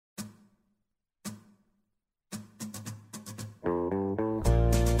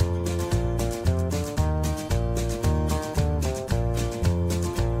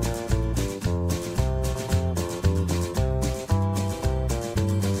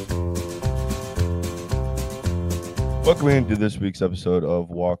Welcome into this week's episode of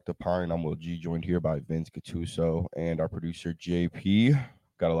Walk the Pine. I'm Will G, joined here by Vince Gattuso and our producer JP.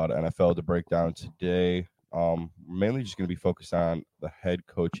 Got a lot of NFL to break down today. Mainly just going to be focused on the head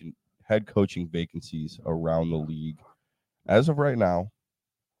coaching vacancies around the league. As of right now,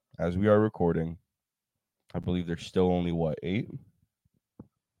 as we are recording, I believe there's still only 8?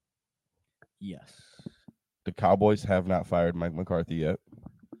 Yes. The Cowboys have not fired Mike McCarthy yet,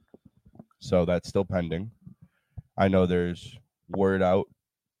 so that's still pending. I know there's word out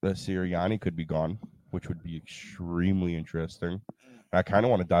that Sirianni could be gone, which would be extremely interesting. I kind of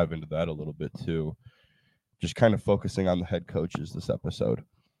want to dive into that a little bit too. Just kind of focusing on the head coaches this episode.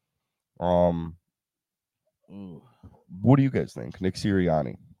 What do you guys think, Nick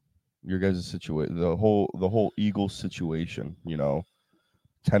Sirianni? Your guys' situation, the whole Eagles situation.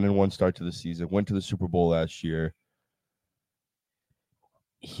 10-1 start to the season, went to the Super Bowl last year.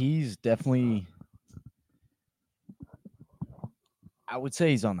 He's definitely, I would say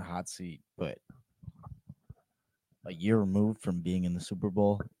he's on the hot seat, but a year removed from being in the Super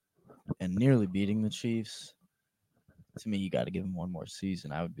Bowl and nearly beating the Chiefs, to me, you got to give him one more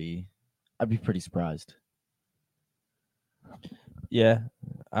season. I'd be pretty surprised. Yeah,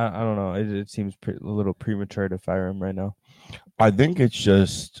 I don't know. It seems a little premature to fire him right now. I think it's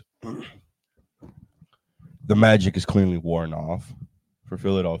just the magic is clearly worn off for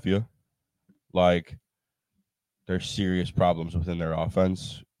Philadelphia. Like, there's serious problems within their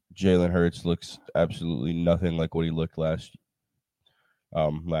offense. Jalen Hurts looks absolutely nothing like what he looked last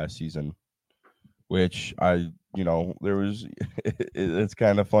season, which there was it's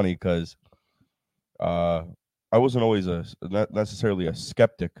kind of funny because I wasn't always not necessarily a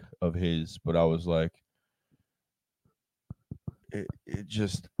skeptic of his, but I was like, it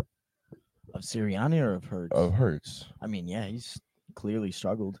just Of Sirianni or of Hurts? Of Hurts. I mean, yeah, he's clearly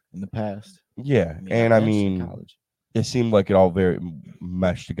struggled in the past. Yeah, it seemed like it all very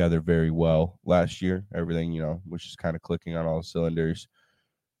meshed together very well last year. Everything, which is kind of clicking on all cylinders.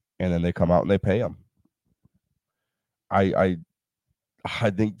 And then they come out and they pay him. I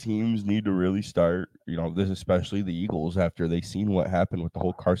think teams need to really start, this, especially the Eagles, after they seen what happened with the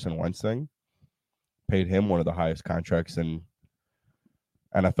whole Carson Wentz thing. Paid him one of the highest contracts in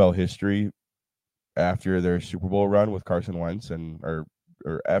NFL history after their Super Bowl run with Carson Wentz or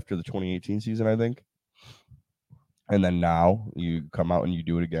after the 2018 season, I think. And then now you come out and you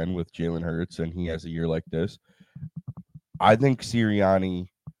do it again with Jalen Hurts, and he has a year like this. I think Sirianni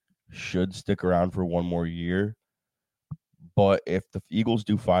should stick around for one more year. But if the Eagles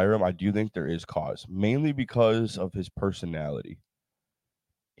do fire him, I do think there is cause, mainly because of his personality.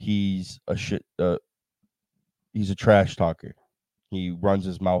 He's a trash talker. He runs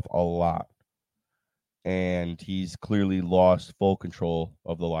his mouth a lot. And he's clearly lost full control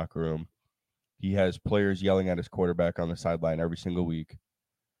of the locker room. He has players yelling at his quarterback on the sideline every single week.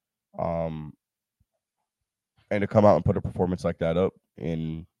 And to come out and put a performance like that up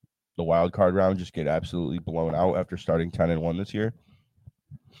in the wild card round, just get absolutely blown out after starting 10-1 this year.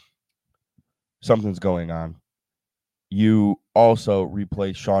 Something's going on. You also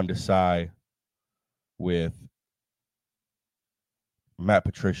replace Sean Desai with Matt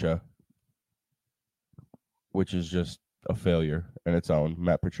Patricia, which is just a failure in its own.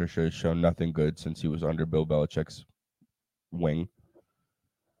 Matt Patricia has shown nothing good since he was under Bill Belichick's wing.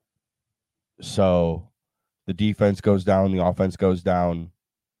 So the defense goes down, the offense goes down.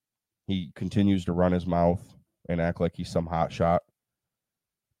 He continues to run his mouth and act like he's some hot shot.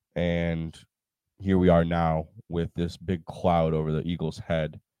 And here we are now with this big cloud over the Eagles'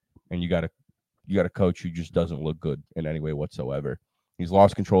 head. And you got a coach who just doesn't look good in any way whatsoever. He's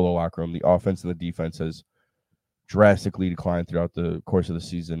lost control of the locker room. The offense and the defense has drastically declined throughout the course of the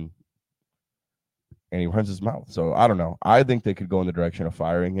season, and he runs his mouth. So I don't know. I think they could go in the direction of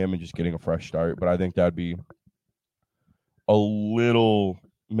firing him and just getting a fresh start, but I think that'd be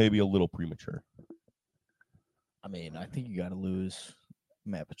maybe a little premature. I mean, I think you got to lose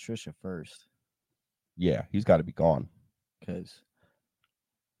Matt Patricia first. Yeah, he's got to be gone. Because,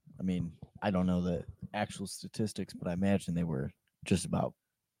 I mean, I don't know the actual statistics, but I imagine they were just about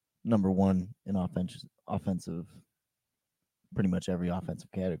number one in offensive, pretty much every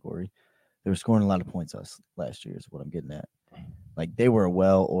offensive category. They were scoring a lot of points last year is what I'm getting at. Like, they were a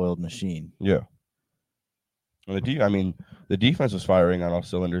well-oiled machine. Yeah. And the defense was firing on all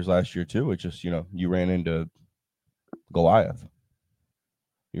cylinders last year, too. It's just, you ran into Goliath.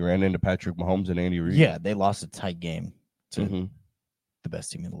 You ran into Patrick Mahomes and Andy Reid. Yeah, they lost a tight game to the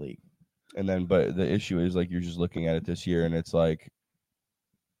best team in the league. And then, but the issue is, like, you're just looking at it this year, and it's like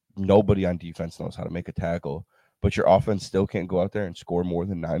nobody on defense knows how to make a tackle, but your offense still can't go out there and score more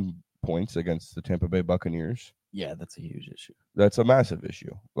than 9 points against the Tampa Bay Buccaneers. Yeah, that's a huge issue. That's a massive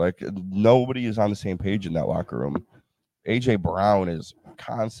issue. Like nobody is on the same page in that locker room. AJ Brown is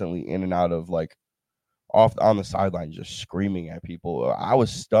constantly in and out of like off on the sideline, just screaming at people. I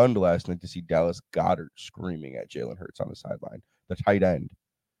was stunned last night to see Dallas Goedert screaming at Jalen Hurts on the sideline, the tight end.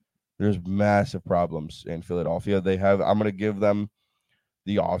 There's massive problems in Philadelphia. I'm going to give them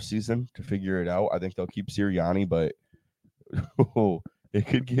the offseason to figure it out. I think they'll keep Sirianni, but it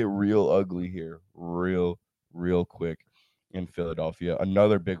could get real ugly here real quick in Philadelphia.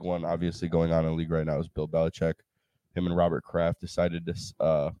 Another big one, obviously, going on in the league right now is Bill Belichick. Him and Robert Kraft decided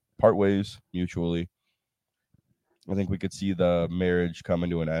to part ways mutually. I think we could see the marriage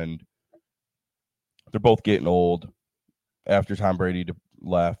coming to an end. They're both getting old. After Tom Brady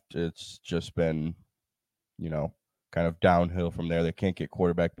left, it's just been, kind of downhill from there. They can't get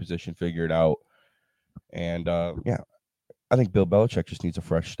quarterback position figured out. And, I think Bill Belichick just needs a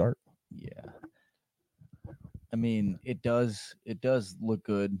fresh start. Yeah. I mean, it does look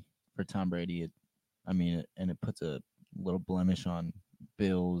good for Tom Brady. It puts a little blemish on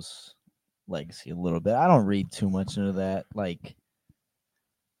Bill's legacy a little bit. I don't read too much into that. Like,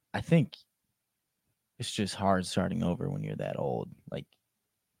 I think it's just hard starting over when you're that old. Like,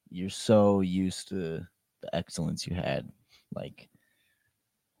 you're so used to the excellence you had. Like,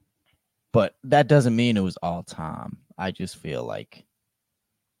 but that doesn't mean it was all Tom. I just feel like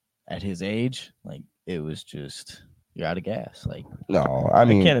at his age, like it was just you're out of gas. Like, no, I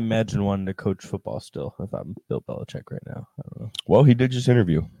mean, I can't imagine wanting to coach football still if I'm Bill Belichick right now. I don't know. Well, he did just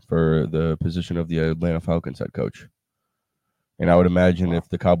interview for the position of the Atlanta Falcons head coach. And I would imagine if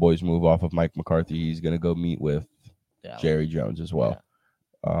the Cowboys move off of Mike McCarthy, he's going to go meet with Jerry Jones as well.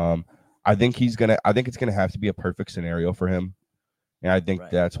 Yeah. I think it's going to have to be a perfect scenario for him. And I think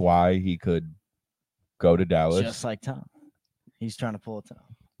that's why he could go to Dallas. Just like Tom. He's trying to pull a Tom.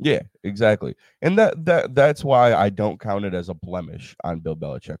 Yeah, exactly. And that's why I don't count it as a blemish on Bill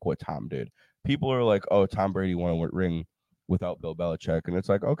Belichick, what Tom did. People are like, oh, Tom Brady won a ring without Bill Belichick. And it's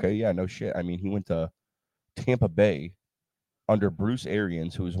like, okay, yeah, no shit. I mean, he went to Tampa Bay under Bruce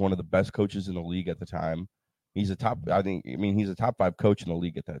Arians, who was one of the best coaches in the league at the time. He's a top 5 coach in the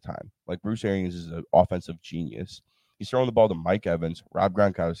league at that time. Like, Bruce Arians is an offensive genius. He's throwing the ball to Mike Evans, Rob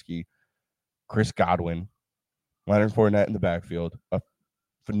Gronkowski, Chris Godwin, Leonard Fournette in the backfield, a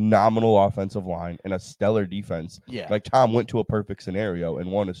phenomenal offensive line, and a stellar defense. Yeah. Like, Tom went to a perfect scenario and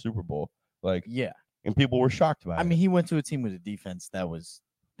won a Super Bowl. Like, yeah. And people were shocked by it. I mean, he went to a team with a defense that was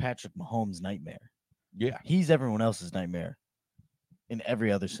Patrick Mahomes' nightmare. Yeah. He's everyone else's nightmare in every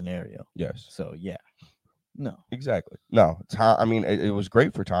other scenario. Yes. So, yeah. No. Exactly. No. Tom, I mean, it was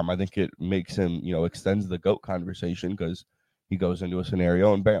great for Tom. I think it makes him, extends the GOAT conversation because he goes into a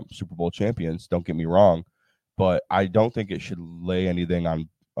scenario and bam, Super Bowl champions. Don't get me wrong. But I don't think it should lay anything on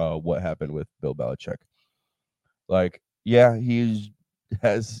what happened with Bill Belichick. Like, yeah, he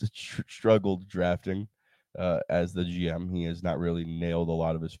has struggled drafting as the GM. He has not really nailed a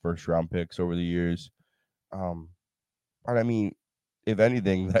lot of his first-round picks over the years. But, I mean, if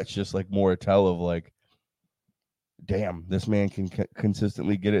anything, that's just, like, more a tell of, like, damn, this man can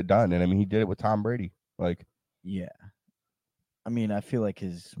consistently get it done. And, I mean, he did it with Tom Brady. Like, yeah. I mean, I feel like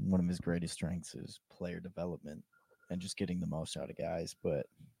one of his greatest strengths is player development and just getting the most out of guys, but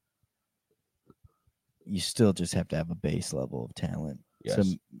you still just have to have a base level of talent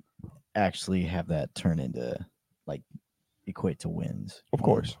to actually have that turn into, like, equate to wins. Of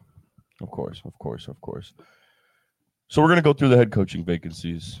course. So we're going to go through the head coaching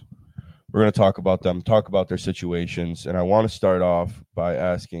vacancies. We're going to talk about them, talk about their situations, and I want to start off by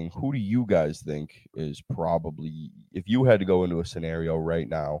asking, who do you guys think is probably, if you had to go into a scenario right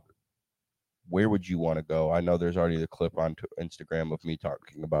now, where would you want to go? I know there's already the clip on Instagram of me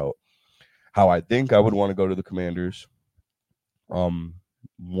talking about how I think I would want to go to the Commanders.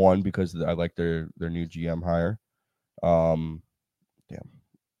 One, because I like their new GM hire. Damn,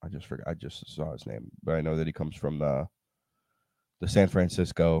 I just forgot. I just saw his name, but I know that he comes from the San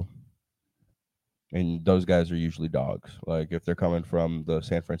Francisco. And those guys are usually dogs. Like, if they're coming from the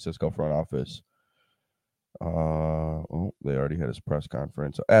San Francisco front office, they already had his press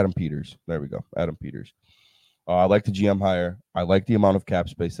conference. Adam Peters. There we go. Adam Peters. I like the GM hire. I like the amount of cap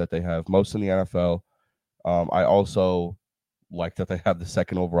space that they have, most in the NFL. I also like that they have the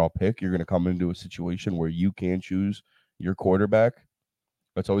second overall pick. You're going to come into a situation where you can choose your quarterback.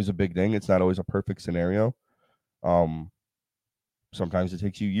 That's always a big thing. It's not always a perfect scenario. Sometimes it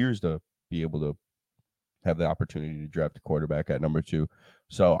takes you years to be able to have the opportunity to draft a quarterback at number 2.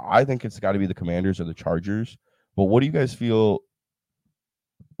 So I think it's got to be the Commanders or the Chargers. But what do you guys feel?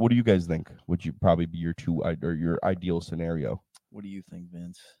 What do you guys think would you probably be your your ideal scenario? What do you think,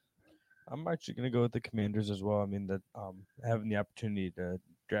 Vince? I'm actually gonna go with the Commanders as well. I mean that having the opportunity to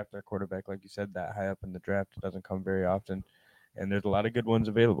draft their quarterback, like you said, that high up in the draft doesn't come very often, and there's a lot of good ones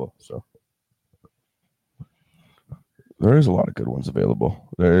available. So There is a lot of good ones available.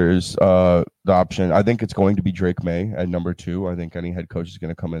 There's the option. I think it's going to be Drake May at number 2. I think any head coach is going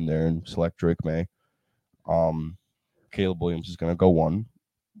to come in there and select Drake May. Caleb Williams is going to go 1,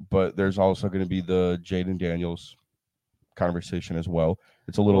 but there's also going to be the Jaden Daniels conversation as well.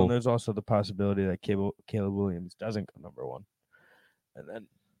 It's a well, little. and there's also the possibility that Caleb Williams doesn't go number 1, and then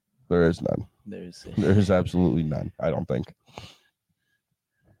There is none. There's There's absolutely none. I don't think.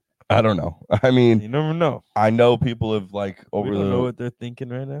 I don't know. I mean, you never know. I know people have like We over don't know the. what they're thinking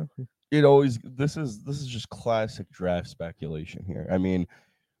right now. It always. This is just classic draft speculation here. I mean,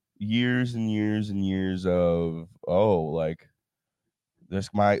 years and years and years of like this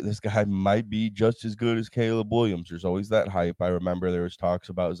guy might be just as good as Caleb Williams. There's always that hype. I remember there was talks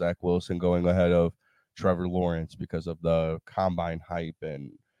about Zach Wilson going ahead of Trevor Lawrence because of the combine hype,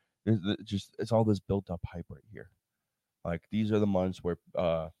 and it's all this built up hype right here. Like these are the months where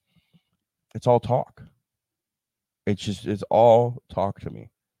it's all talk. It's all talk to me.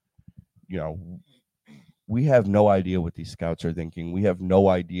 You know, we have no idea what these scouts are thinking. We have no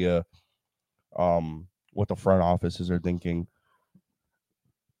idea what the front offices are thinking.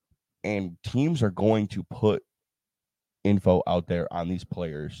 And teams are going to put info out there on these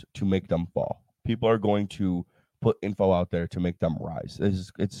players to make them fall. People are going to put info out there to make them rise.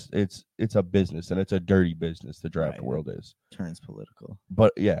 It's a business, and it's a dirty business. The draft Right. world is. turns political.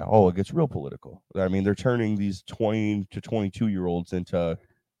 But yeah, it gets real political. I mean, they're turning these 20 to 22-year-olds into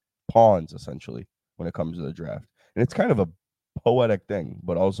pawns essentially when it comes to the draft. And it's kind of a poetic thing,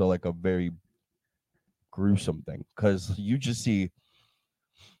 but also like a very gruesome thing, because you just see,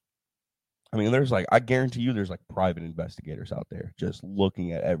 I mean, there's like, I guarantee you there's like private investigators out there just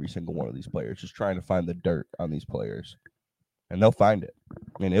looking at every single one of these players, just trying to find the dirt on these players. And they'll find it.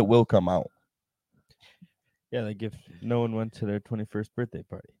 And it will come out. Yeah, like if no one went to their 21st birthday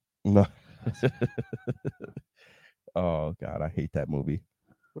party. No. Oh God, I hate that movie.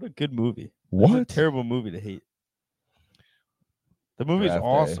 What a good movie. What? It's a terrible movie to hate. The movie is Draft Day.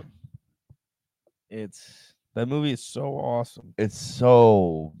 awesome. It's That movie is so awesome. It's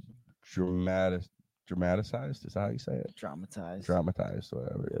so dramatized. Is that how you say it? dramatized. Dramatized,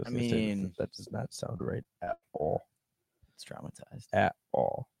 whatever it is. I mean, that does not sound right at all. it's dramatized. At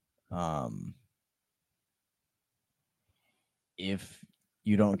all. If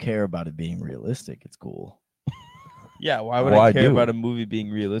you don't care about it being realistic, it's cool. Yeah, why would Well, I I care do. about a movie being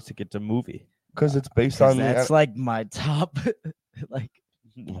realistic? It's a movie. Because it's based 'Cause on that's like my top. Like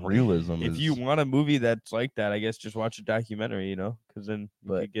realism. If you want a movie that's like that, I guess just watch a documentary, because then you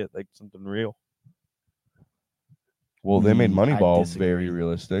But- could get like something real. well, they made I Moneyball disagree. very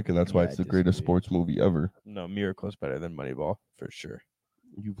realistic, and that's why Yeah, it's I the greatest disagree. sports movie ever. No, Miracle's better than Moneyball for sure.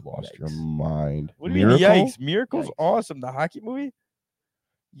 You've lost your Yikes. mind. What do you mean, yikes? Miracle's Yikes. awesome. The hockey movie?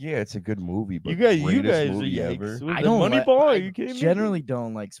 Yeah, it's a good movie, but You guys greatest are movie yikes. ever. With I the don't. Moneyball? Are I you kidding me? generally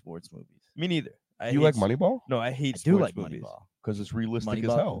don't like sports movies. Me neither. I You hate like s- Moneyball? No, I hate I do sports like movies. Moneyball. Because it's realistic as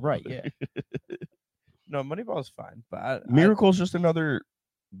Moneyball, hell. right? Yeah. No, Moneyball's fine, but Miracle's just another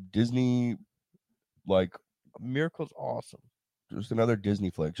Disney, like Miracle's awesome. just another Disney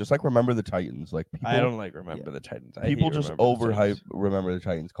flick. Just like Remember the Titans. Like people, I don't like Remember the Titans. I people hate just Remember the overhype Titans. Remember the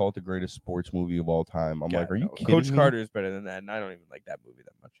Titans. Call it the greatest sports movie of all time. I'm God, like, are you no. kidding Coach me? Carter is better than that, and I don't even like that movie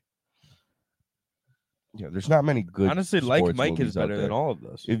that much. Yeah, there's not many good. Honestly, Like sports Mike is movies out better than there. all of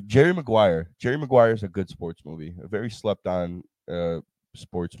those. If Jerry Maguire is a good sports movie, a very slept on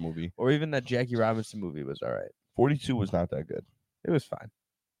sports movie. Or even that Jackie Robinson movie was all right. 42 was not that good. It was fine.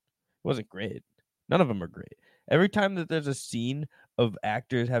 It wasn't great. None of them are great. Every time that there's a scene of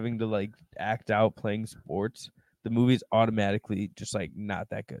actors having to like act out playing sports, the movie's automatically just like not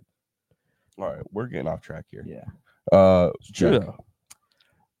that good. All right, we're getting off track here. Yeah. It's true Jack, though.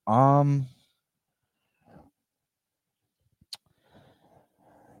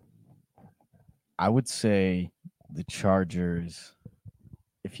 I would say the Chargers.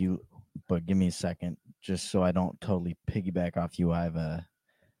 But give me a second, just so I don't totally piggyback off you. I have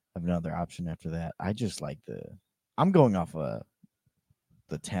another option after that. I just like I'm going off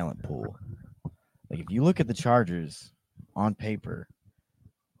the talent pool. Like if you look at the Chargers on paper,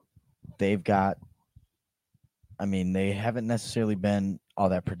 they've got. I mean, they haven't necessarily been all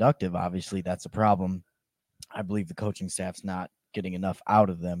that productive. Obviously, that's a problem. I believe the coaching staff's not getting enough out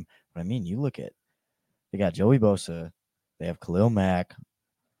of them. But I mean, you look at they got Joey Bosa, they have Khalil Mack.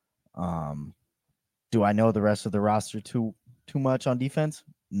 Do I know the rest of the roster too much on defense?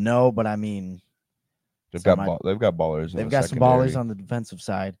 No, but I mean, they've so got ballers. they've got some ballers on the defensive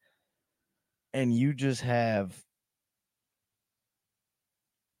side. and you just have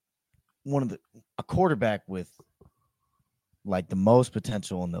a quarterback with like the most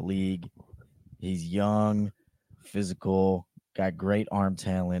potential in the league. He's young, physical, got great arm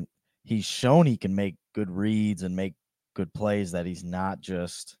talent. He's shown he can make good reads and make good plays, that he's not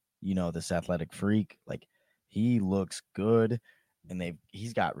just, this athletic freak. Like, he looks good, and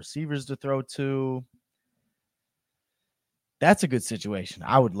he's got receivers to throw to. That's a good situation.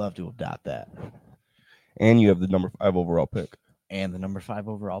 I would love to adopt that. And you have the number 5 overall pick. And the number 5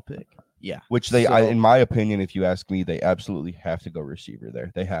 overall pick. Yeah. Which in my opinion, if you ask me, they absolutely have to go receiver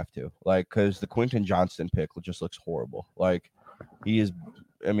there. They have to. Like, because the Quentin Johnston pick just looks horrible. Like, it's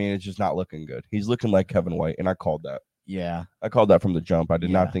just not looking good. He's looking like Kevin White, and I called that. Yeah. I called that from the jump. I did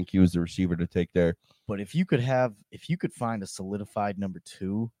not think he was the receiver to take there. But if you could find a solidified number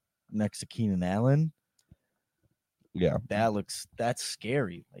 2 next to Keenan Allen, yeah, that's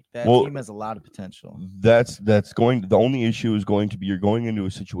scary. Like, that team has a lot of potential. The only issue is going to be you're going into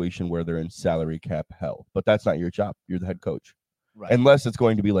a situation where they're in salary cap hell, but that's not your job. You're the head coach. Right. Unless it's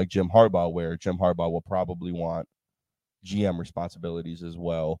going to be like Jim Harbaugh, where Jim Harbaugh will probably want GM responsibilities as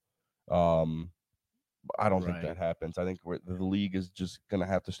well. I don't think that happens. I think the league is just going to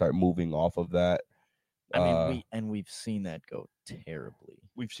have to start moving off of that. We've seen that go terribly.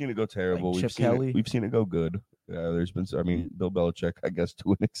 We've seen it go terrible. Like We've seen it go good. There's been, Bill Belichick, I guess,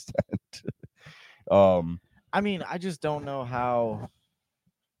 to an extent. I just don't know how.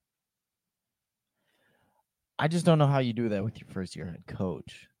 I just don't know how you do that with your first year head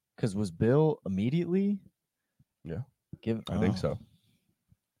coach. Because was Bill immediately? Yeah, I think so.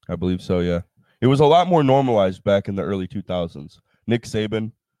 I believe so. Yeah, it was a lot more normalized back in the early 2000s. Nick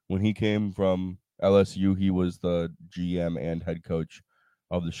Saban, when he came from LSU, he was the GM and head coach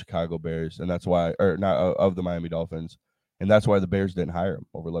of the Chicago Bears, and that's why, of the Miami Dolphins, and that's why the Bears didn't hire him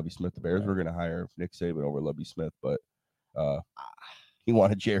over Lovie Smith. The Bears were going to hire Nick Saban over Lovie Smith, but he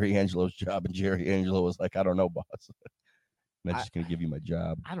wanted Jerry Angelo's job, and Jerry Angelo was like, "I don't know, boss. I'm just going to give you my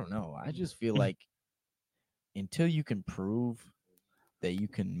job." I don't know. I just feel like until you can prove that you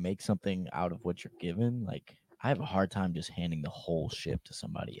can make something out of what you're given, like, I have a hard time just handing the whole ship to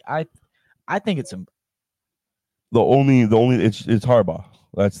somebody. I think it's the only it's Harbaugh.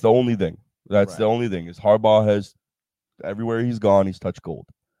 That's the only thing. That's the only thing is Harbaugh has everywhere he's gone, he's touched gold.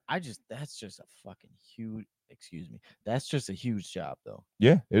 That's just a fucking huge. Excuse me. That's just a huge job, though.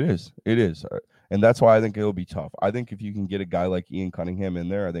 Yeah, it is. It is, and that's why I think it'll be tough. I think if you can get a guy like Ian Cunningham in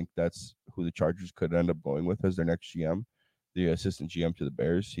there, I think that's who the Chargers could end up going with as their next GM, the assistant GM to the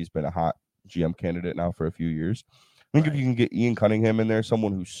Bears. He's been a hot GM candidate now for a few years. I think if you can get Ian Cunningham in there,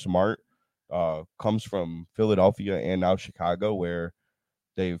 someone who's smart, comes from Philadelphia and now Chicago, where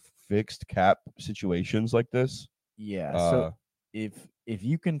they've fixed cap situations like this. Yeah. So if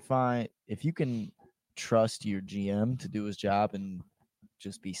you can trust your GM to do his job and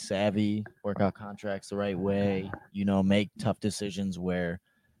just be savvy, work out contracts the right way, make tough decisions where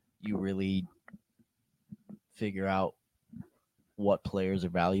you really figure out what players are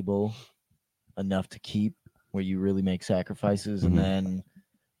valuable enough to keep, where you really make sacrifices, and then,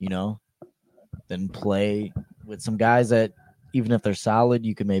 then play with some guys that, even if they're solid,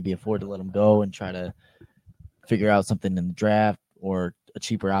 you can maybe afford to let them go and try to figure out something in the draft or a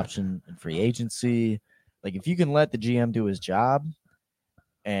cheaper option in free agency. Like, if you can let the GM do his job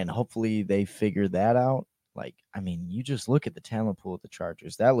and hopefully they figure that out, you just look at the talent pool of the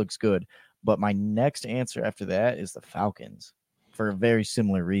Chargers. That looks good. But my next answer after that is the Falcons, for a very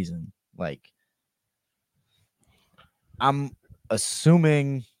similar reason. Like, I'm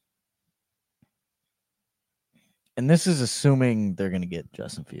assuming, and this is assuming they're going to get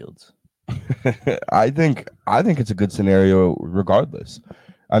Justin Fields. I think it's a good scenario regardless.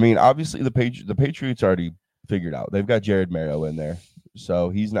 Obviously the Patriots already figured out. They've got Jared Mayo in there. So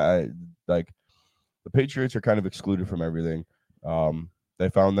he's not like, the Patriots are kind of excluded from everything. They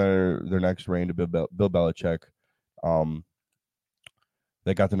found their next reign to Bill Belichick.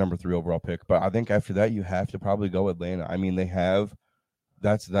 They got the number 3 overall pick, but I think after that you have to probably go Atlanta. They have.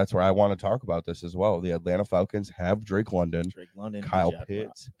 That's where I want to talk about this as well. The Atlanta Falcons have Drake London, Kyle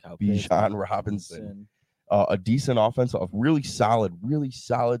Pitts, Bijan Robinson, a decent offense, a really solid,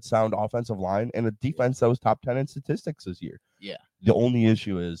 sound offensive line, and a defense that was top 10 in statistics this year. Yeah. The only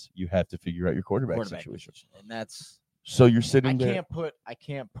issue is you have to figure out your quarterback situation. And that's so you're sitting there. I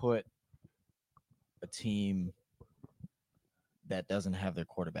can't put a team that doesn't have their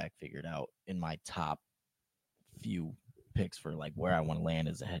quarterback figured out in my top few picks for where I want to land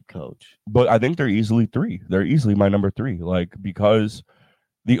as a head coach. But I think they're easily 3. They're easily my number 3, because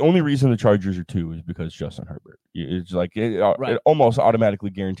The only reason the Chargers are 2 is because Justin Herbert. It's like Right. it almost automatically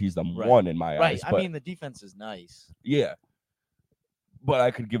guarantees them Right. 1 in my Right. eyes. I But mean, the defense is nice. yeah, but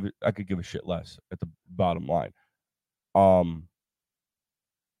I could give a shit less at the bottom line.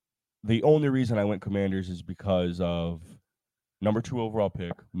 The only reason I went Commanders is because of number 2 overall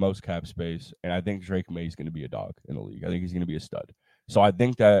pick, most cap space, and I think Drake May is going to be a dog in the league. I think he's going to be a stud. So I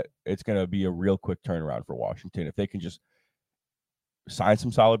think that it's going to be a real quick turnaround for Washington if they can just sign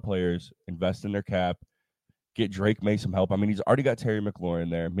some solid players, invest in their cap, get Drake May some help. I mean, he's already got Terry McLaurin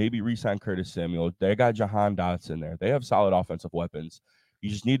there. Maybe re-sign Curtis Samuel. They got Jahan Dotson there. They have solid offensive weapons. You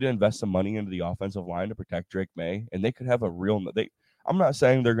just need to invest some money into the offensive line to protect Drake May, and they could have a real. I'm not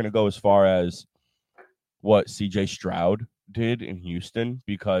saying they're going to go as far as what C.J. Stroud did in Houston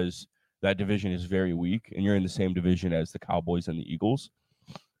because that division is very weak, and you're in the same division as the Cowboys and the Eagles.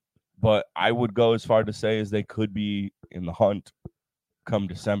 But I would go as far to say as they could be in the hunt come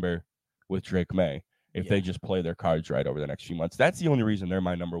December with Drake May if they just play their cards right over the next few months. That's the only reason they're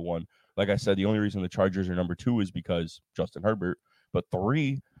my number 1. Like I said, the only reason the Chargers are number 2 is because Justin Herbert. But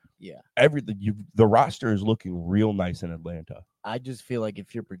 3, the roster is looking real nice in Atlanta. I just feel like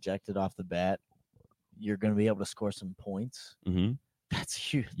if you're projected off the bat, you're going to be able to score some points. Mm-hmm. That's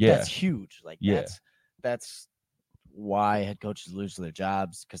huge. Yeah. That's huge. Like that's why head coaches lose their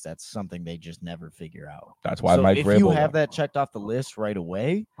jobs because that's something they just never figure out. That's why so Mike if Vrabel. You have that checked off the list right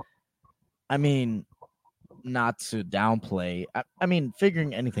away. I mean, not to downplay. I mean,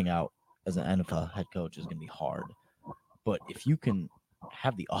 figuring anything out as an NFL head coach is going to be hard. But if you can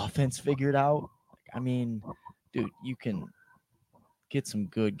have the offense figured out, I mean, dude, you can get some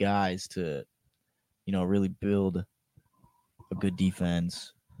good guys to, really build a good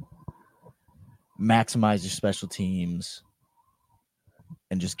defense, maximize your special teams,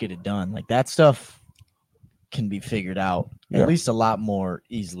 and just get it done. Like that stuff can be figured out at least a lot more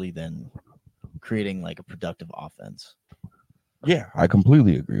easily than creating like a productive offense. Yeah, I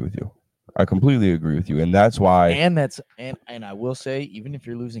completely agree with you. And that's why. And I will say, even if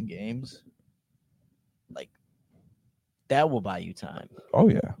you're losing games, like that will buy you time. Oh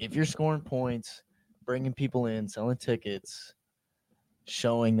yeah. If you're scoring points, bringing people in, selling tickets,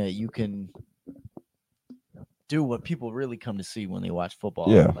 showing that you can do what people really come to see when they watch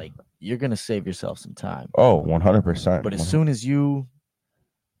football. Yeah. Like you're going to save yourself some time. Oh, 100%. But as soon as you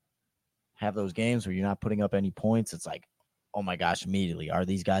have those games where you're not putting up any points, it's like, oh my gosh, immediately, are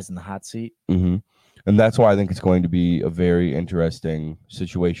these guys in the hot seat? Mm-hmm. And that's why I think it's going to be a very interesting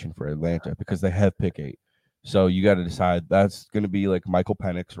situation for Atlanta because they have pick 8. So you got to decide that's going to be like Michael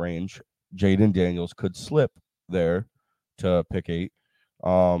Penix range. Jaden Daniels could slip there to pick 8.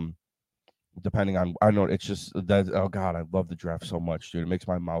 Depending on, I know it's just that. Oh God, I love the draft so much, dude. It makes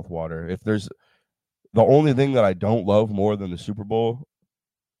my mouth water. If there's the only thing that I don't love more than the Super Bowl,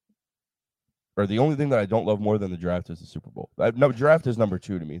 or the only thing that I don't love more than the draft is the Super Bowl. No, draft is number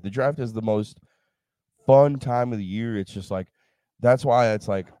 2 to me. The draft is the most fun time of the year. It's just like that's why it's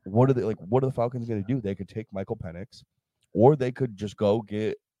like, what are the Falcons going to do? They could take Michael Penix, or they could just go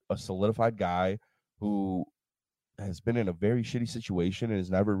get a solidified guy who has been in a very shitty situation and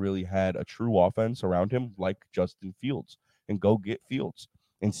has never really had a true offense around him like Justin Fields, and go get Fields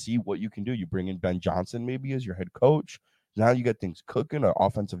and see what you can do. You bring in Ben Johnson maybe as your head coach. Now you got things cooking, an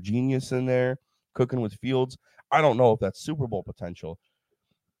offensive genius in there cooking with Fields. I don't know if that's Super Bowl potential,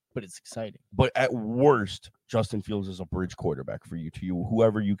 but it's exciting. But at worst, Justin Fields is a bridge quarterback for you,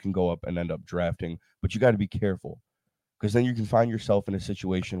 whoever you can go up and end up drafting. But you got to be careful because then you can find yourself in a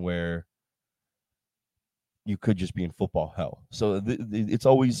situation where you could just be in football hell. So it's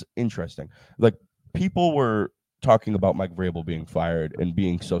always interesting. Like people were talking about Mike Vrabel being fired and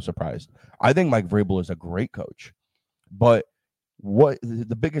being so surprised. I think Mike Vrabel is a great coach, but what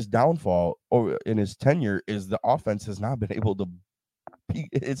the biggest downfall in his tenure is the offense has not been able to.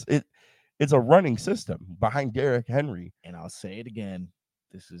 It's a running system behind Derrick Henry. And I'll say it again: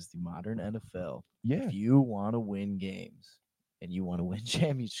 this is the modern NFL. Yeah, if you want to win games and you want to win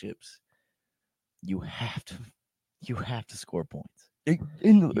championships, you have to score points.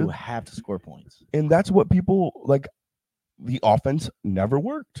 You have to score points. And that's what people like. The offense never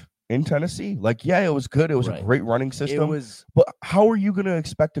worked in Tennessee. Like, yeah, it was good. It was a great running system. But how are you going to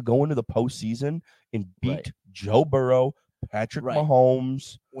expect to go into the postseason and beat Joe Burrow, Patrick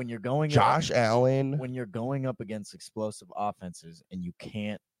Mahomes, when you're going Josh Allen, when you're going up against explosive offenses and you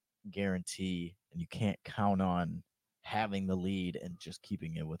can't guarantee and you can't count on having the lead and just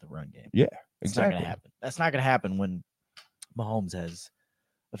keeping it with a run game? Yeah, it's not going to happen. That's not going to happen when Mahomes has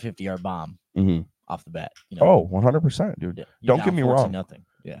a 50-yard bomb off the bat. Oh, 100%, dude. Yeah, you're Don't down get me 14 wrong. Nothing.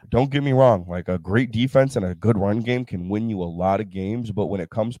 Yeah. Don't get me wrong. Like a great defense and a good run game can win you a lot of games, but when it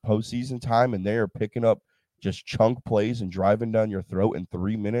comes postseason time and they are picking up just chunk plays and driving down your throat in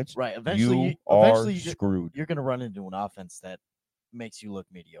 3 minutes, Right. you are screwed. You're going to run into an offense that makes you look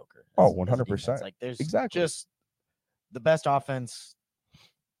mediocre. Oh, as a 100%. defense. Like there's Exactly. just the best offense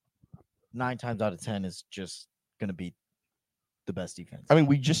 9 times out of 10 is just going to be the best defense. I mean,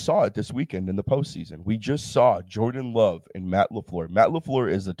 we just saw it this weekend in the postseason. We just saw Jordan Love and Matt LaFleur. Matt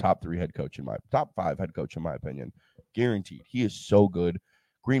LaFleur is the top 5 head coach in my opinion. Guaranteed. He is so good.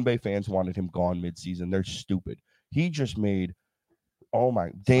 Green Bay fans wanted him gone midseason. They're stupid. He just made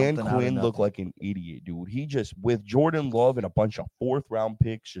Dan Quinn look like an idiot, dude. He just, with Jordan Love and a bunch of 4th round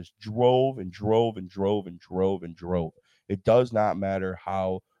picks, just drove and drove and drove and drove and drove. It does not matter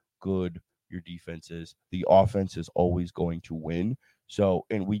how good your defense is. The offense is always going to win. So,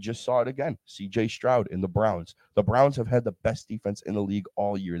 and we just saw it again. CJ Stroud and the Browns. The Browns have had the best defense in the league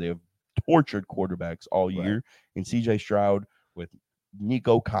all year. They have tortured quarterbacks all year. And CJ Stroud with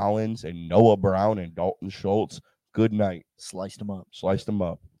Nico Collins and Noah Brown and Dalton Schultz, good night. Sliced them up.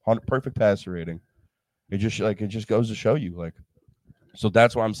 100 perfect passer rating. It just goes to show you, like, so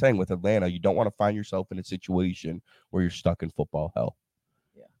that's what I'm saying with Atlanta. You don't want to find yourself in a situation where you're stuck in football hell.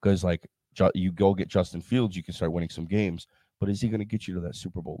 Yeah. Because like you go get Justin Fields, you can start winning some games. But is he going to get you to that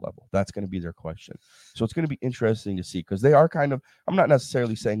Super Bowl level? That's going to be their question. So it's going to be interesting to see because they are kind of. I'm not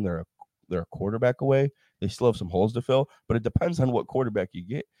necessarily saying they're a quarterback away. They still have some holes to fill, but it depends on what quarterback you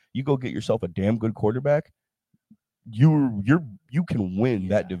get. You go get yourself a damn good quarterback. You can win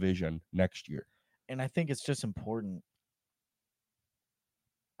that division next year. And I think it's just important.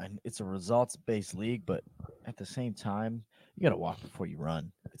 And it's a results-based league, but at the same time, you got to walk before you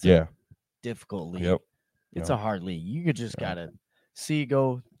run. It's a difficult league. Yep. It's a hard league. You just got to see it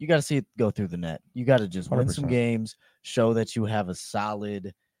go through the net. You got to just win 100%. some games, show that you have a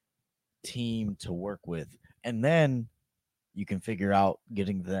solid team to work with. And then you can figure out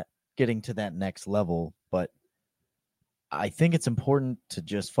getting to that next level. But I think it's important to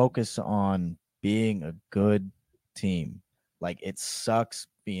just focus on being a good team. Like, it sucks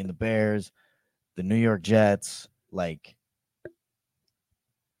being the Bears, the New York Jets. Like,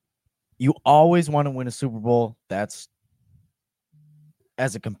 you always want to win a Super Bowl. That's,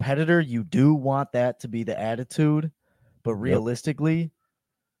 as a competitor, you do want that to be the attitude. But realistically,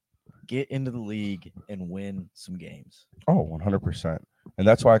 get into the league and win some games. Oh, 100%. And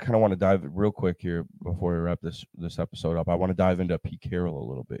that's why I kind of want to dive real quick here before we wrap this episode up. I want to dive into Pete Carroll a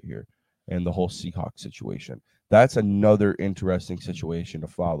little bit here and the whole Seahawks situation. That's another interesting situation to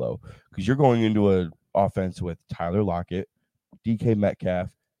follow because you're going into an offense with Tyler Lockett, DK Metcalf,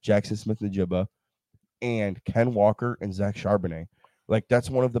 Jackson Smith-Njigba, and Ken Walker and Zach Charbonnet. Like, that's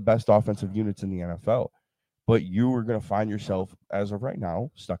one of the best offensive units in the NFL. But you are going to find yourself, as of right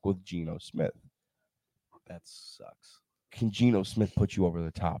now, stuck with Geno Smith. That sucks. Can Geno Smith put you over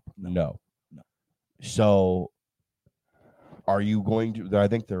the top? No. So are you going to – I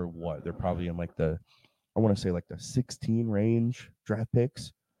think they're what? They're probably in like the – I want to say like the 16 range draft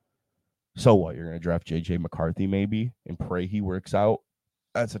picks. So what? You're going to draft J.J. McCarthy maybe and pray he works out?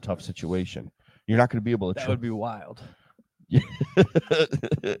 That's a tough situation. You're not going to be able to – That would be wild.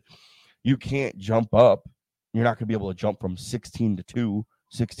 You can't jump up. You're not going to be able to jump from 16 to 2,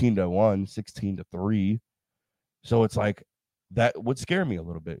 16 to 1, 16 to 3. So it's like that would scare me a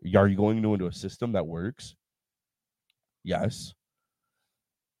little bit. Are you going into a system that works? Yes.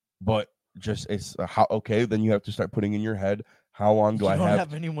 But just it's how okay, then you have to start putting in your head, how long do I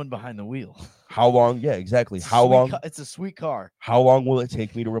have anyone behind the wheel? How long? Yeah, exactly. How long? It's a sweet car. How long will it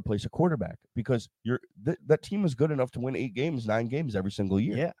take me to replace a quarterback? Because that team is good enough to win 8 games, 9 games every single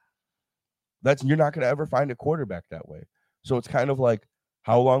year. Yeah. You're not going to ever find a quarterback that way. So it's kind of like,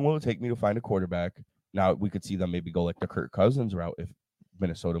 how long will it take me to find a quarterback? Now we could see them maybe go like the Kirk Cousins route if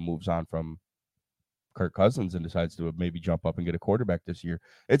Minnesota moves on from Kirk Cousins and decides to maybe jump up and get a quarterback this year.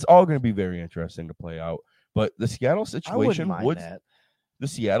 It's all going to be very interesting to play out. But the Seattle situation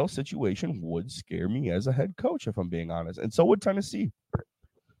would scare me as a head coach, if I'm being honest. And so would Tennessee.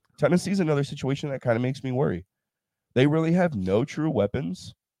 Tennessee's another situation that kind of makes me worry. They really have no true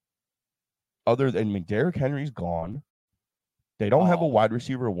weapons other than Derrick Henry's gone. They don't have a wide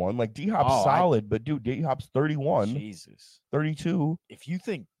receiver 1. Like, D-Hop's solid, but dude, D-Hop's 31, Jesus, 32. If you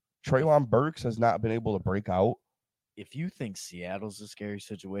think Treylon Burks has not been able to break out. If you think Seattle's a scary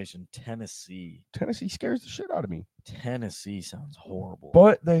situation, Tennessee scares the shit out of me. Tennessee sounds horrible.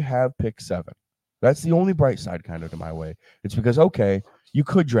 But they have pick 7. That's the only bright side kind of to my way. It's because, okay, you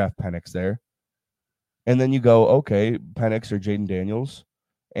could draft Penix there. And then you go, okay, Penix or Jaden Daniels.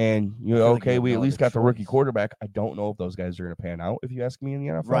 And I feel like you okay, have we no at least other got the rookie choice. quarterback. I don't know if those guys are going to pan out, if you ask me, in the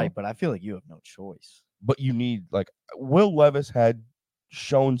NFL. Right, but I feel like you have no choice. But you need, like, Will Levis had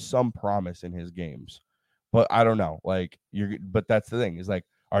shown some promise in his games, but I don't know. Like, but that's the thing, is like,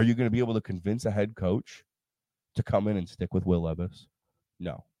 are you going to be able to convince a head coach to come in and stick with Will Levis?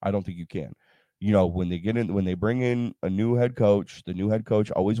 No, I don't think you can. When they bring in a new head coach, the new head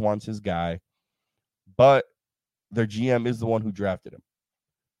coach always wants his guy, but their GM is the one who drafted him.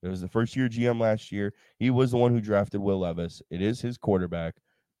 It was the first-year GM last year. He was the one who drafted Will Levis. It is his quarterback.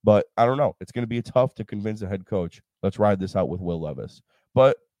 But I don't know. It's going to be tough to convince a head coach. Let's ride this out with Will Levis.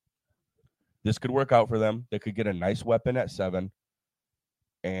 But this could work out for them. They could get a nice weapon at 7.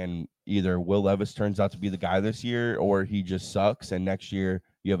 And either Will Levis turns out to be the guy this year, or he just sucks. And next year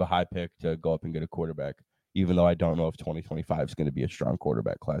you have a high pick to go up and get a quarterback, even though I don't know if 2025 is going to be a strong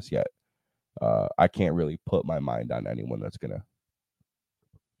quarterback class yet. I can't really put my mind on anyone that's going to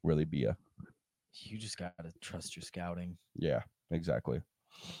really be a. You just got to trust your scouting. Yeah, exactly.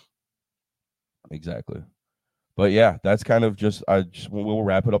 But yeah, that's kind of we'll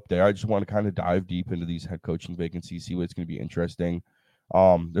wrap it up there. I just want to kind of dive deep into these head coaching vacancies, see what's going to be interesting.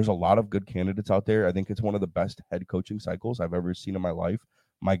 There's a lot of good candidates out there. I think it's one of the best head coaching cycles I've ever seen in my life.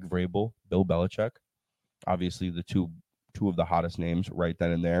 Mike Vrabel, Bill Belichick, obviously the two of the hottest names right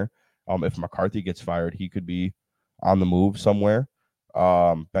then and there. If McCarthy gets fired, he could be on the move somewhere.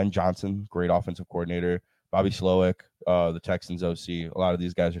 Ben Johnson, great offensive coordinator. Bobby Slowick, the Texans OC. A lot of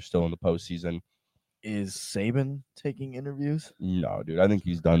these guys are still in the postseason. Is Saban taking interviews? No, dude. I think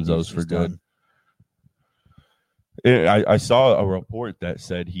he's done He's those for just good. done. I saw a report that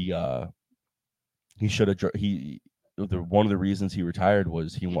said he should have one of the reasons he retired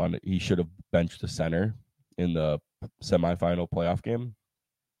was he should have benched the center in the semifinal playoff game,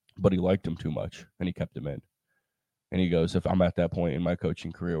 but he liked him too much and he kept him in. And he goes, if I'm at that point in my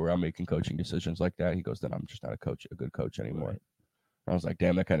coaching career where I'm making coaching decisions like that, he goes, then I'm just not a good coach anymore. Right. I was like,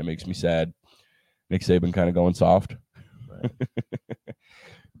 damn, that kind of makes me sad. Nick Saban kind of going soft. Right.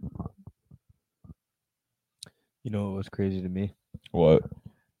 You know what was crazy to me? What?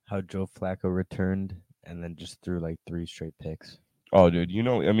 How Joe Flacco returned and then just threw like 3 straight picks. Oh, dude,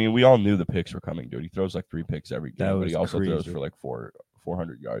 we all knew the picks were coming, dude. He throws like 3 picks every game, but he also throws for like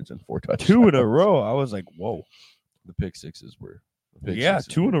 400 yards and 4 touchdowns. 2 in a row. I was like, whoa. The pick sixes were.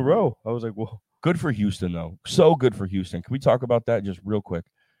 2 in a row. I was like, whoa. Good for Houston, though. So good for Houston. Can we talk about that just real quick?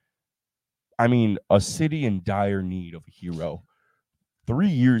 I mean, a city in dire need of a hero. 3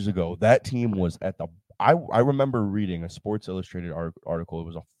 years ago, that team was at the. I remember reading a Sports Illustrated article. It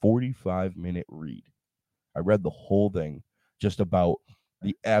was a 45-minute read. I read the whole thing just about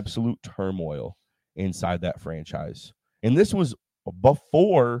the absolute turmoil inside that franchise. And this was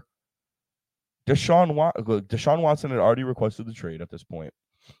before Deshaun Watson had already requested the trade at this point.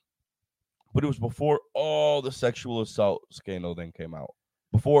 But it was before all the sexual assault scandal then came out.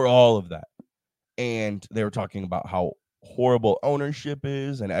 Before all of that. And they were talking about how horrible ownership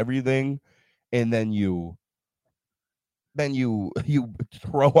is and everything. And then you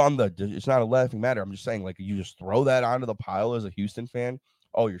throw on it's not a laughing matter. I'm just saying, like, you just throw that onto the pile as a Houston fan.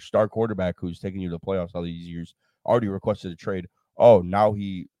 Oh, your star quarterback who's taken you to the playoffs all these years already requested a trade. Oh, now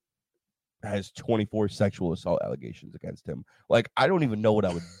he has 24 sexual assault allegations against him. Like, I don't even know what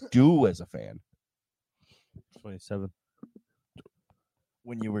I would do as a fan. 27.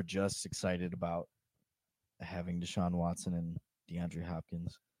 When you were just excited about having Deshaun Watson and DeAndre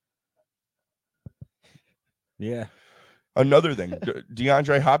Hopkins. Yeah. Another thing,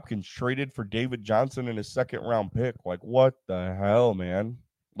 DeAndre Hopkins traded for David Johnson in his 2nd-round pick. Like, what the hell, man?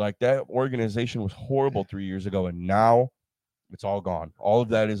 Like, that organization was horrible 3 years ago, and now it's all gone. All of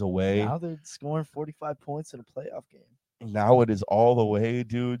that is away. Now they're scoring 45 points in a playoff game. Now it is all the way,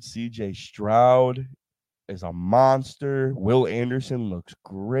 dude. CJ Stroud is a monster. Will Anderson looks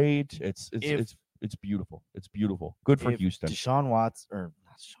great. It's beautiful. It's beautiful. Good for Houston. Deshaun Watson, or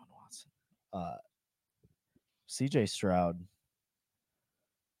not Deshaun Watson, CJ Stroud,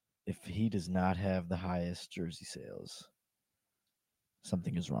 if he does not have the highest jersey sales,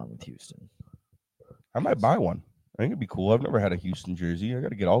 something is wrong with Houston. I might buy one. I think it'd be cool. I've never had a Houston jersey. I got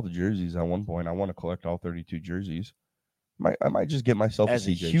to get all the jerseys at one point. I want to collect all 32 jerseys. I might just get myself as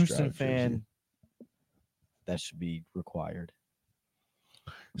a a CJ Houston Stroud fan. jersey. That should be required.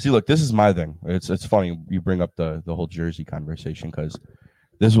 See, look, this is my thing. It's funny you bring up the whole jersey conversation because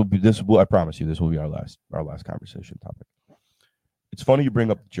this will I promise you this will be our last conversation topic. It's funny you bring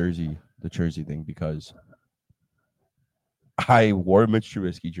up the jersey thing because I wore a Mitch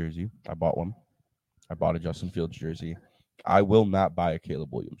Trubisky jersey. I bought one. I bought a Justin Fields jersey. I will not buy a Caleb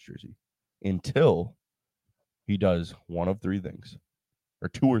Williams jersey until he does one of 3 things. or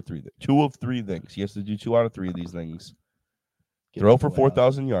 2 or 3. 2 of 3 things. He has to do 2 out of 3 of these things. Get Throw the for playoffs.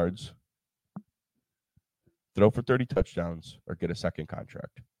 4,000 yards, throw for 30 touchdowns, or get a second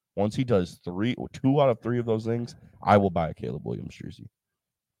contract. Once he does 2 out of 3 of those things, I will buy a Caleb Williams jersey.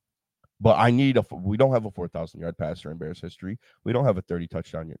 But we don't have a 4,000-yard passer in Bears history. We don't have a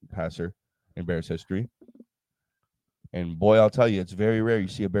 30-touchdown passer in Bears history. And boy, I'll tell you, it's very rare you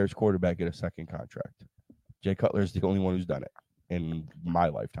see a Bears quarterback get a second contract. Jay Cutler is the only one who's done it in my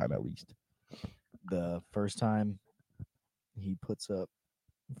lifetime, at least. The first time he puts up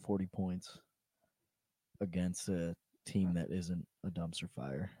 40 points against a team that isn't a dumpster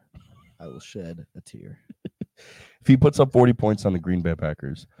fire, I will shed a tear. If he puts up 40 points on the Green Bay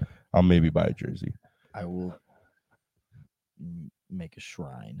Packers, I'll maybe buy a jersey. I will make a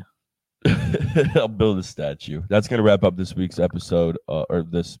shrine. I'll build a statue. That's going to wrap up this week's episode,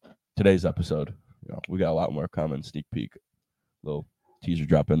 today's episode. We got a lot more coming. Sneak peek, little teaser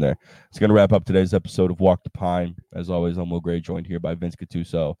drop in there. It's going to wrap up today's episode of Walk the Pine. As always, I'm Will Gray, joined here by Vince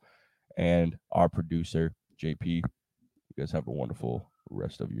Gattuso and our producer, JP. You guys have a wonderful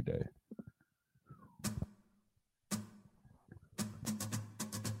rest of your day.